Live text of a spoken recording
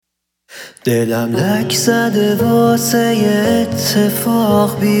دلم لک زده واسه یه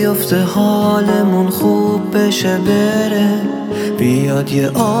اتفاق بیفته، حالمون خوب بشه بره، بیاد یه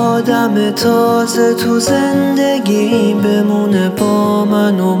آدم تازه تو زندگیم بمونه، با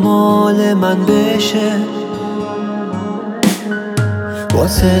من و مال من بشه. با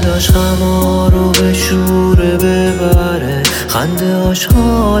صداش غما رو به شوره ببره، خنده هاش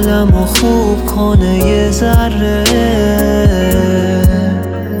حالمو خوب کنه یه ذره.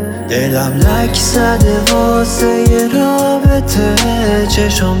 دلم لک زده واسه یه رابطه،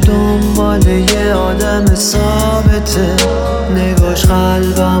 چشم دنبال یه آدم ثابته، نگاش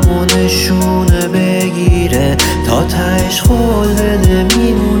قلبمو نشونه بگیره، تا تهش قول بده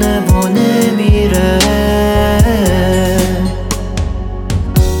میمونه و نمیره.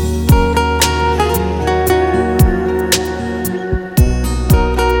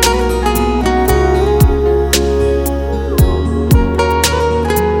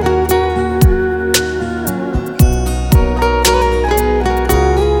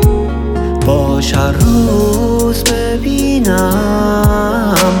 باش هر روز ببینم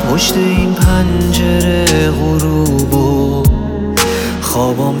پشت این پنجره غروبو،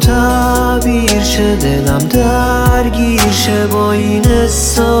 خوابم تعبیر شه، دلم درگیر شه با این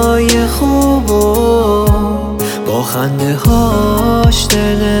حسای خوبو، با خنده هاش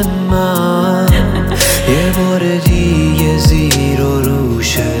دل من یه بار دیگه زیر و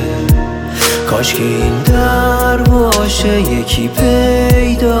روشه. کاش که این در باشه یکی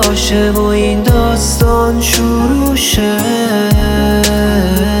پیداشه و این داستان شروع شه.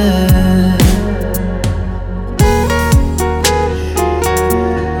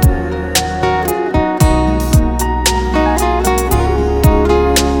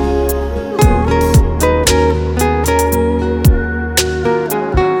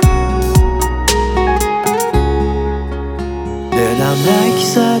 دلم لک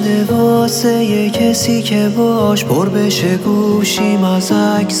زده واسه یه کسی که باش پر بشه گوشیم از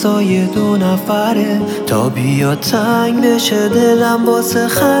عکسای دو نفره، تا بیاد تنگ بشه دلم واسه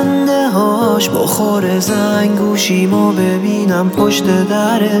خنده هاش، بخوره زنگ گوشیمو ببینم پشت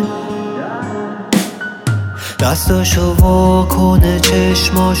دره، دستاشو وا کنه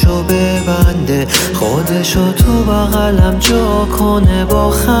چشماشو ببنده، خودشو تو بغلم جا کنه با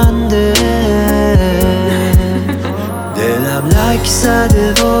خنده. دلم لک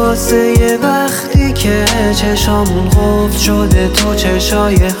زده واسه یه وقتی که چشامون قفل شده تو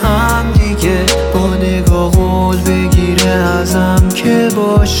چشای هم دیگه، با نگاه قول بگیره ازم که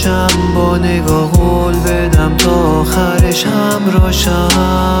باشم، با نگاه قول بدم تا آخرش همراهشم.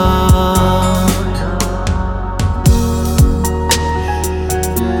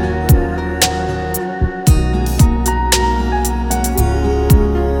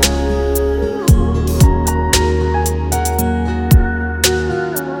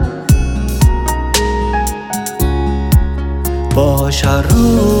 باش هر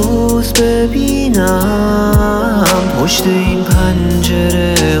روز ببینم پشت این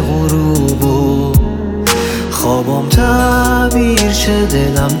پنجره غروبو، خوابم تعبیر شه،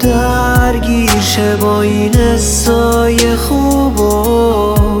 دلم درگیر شه با این حسای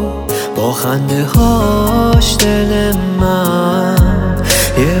خوبو، با خنده هاش دل من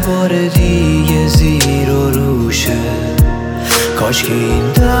یه بار دیگه زیر و روشه. کاش که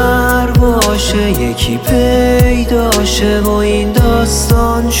این در باشه یکی پیداشه و این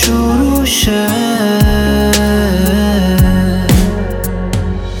داستان شروع شه.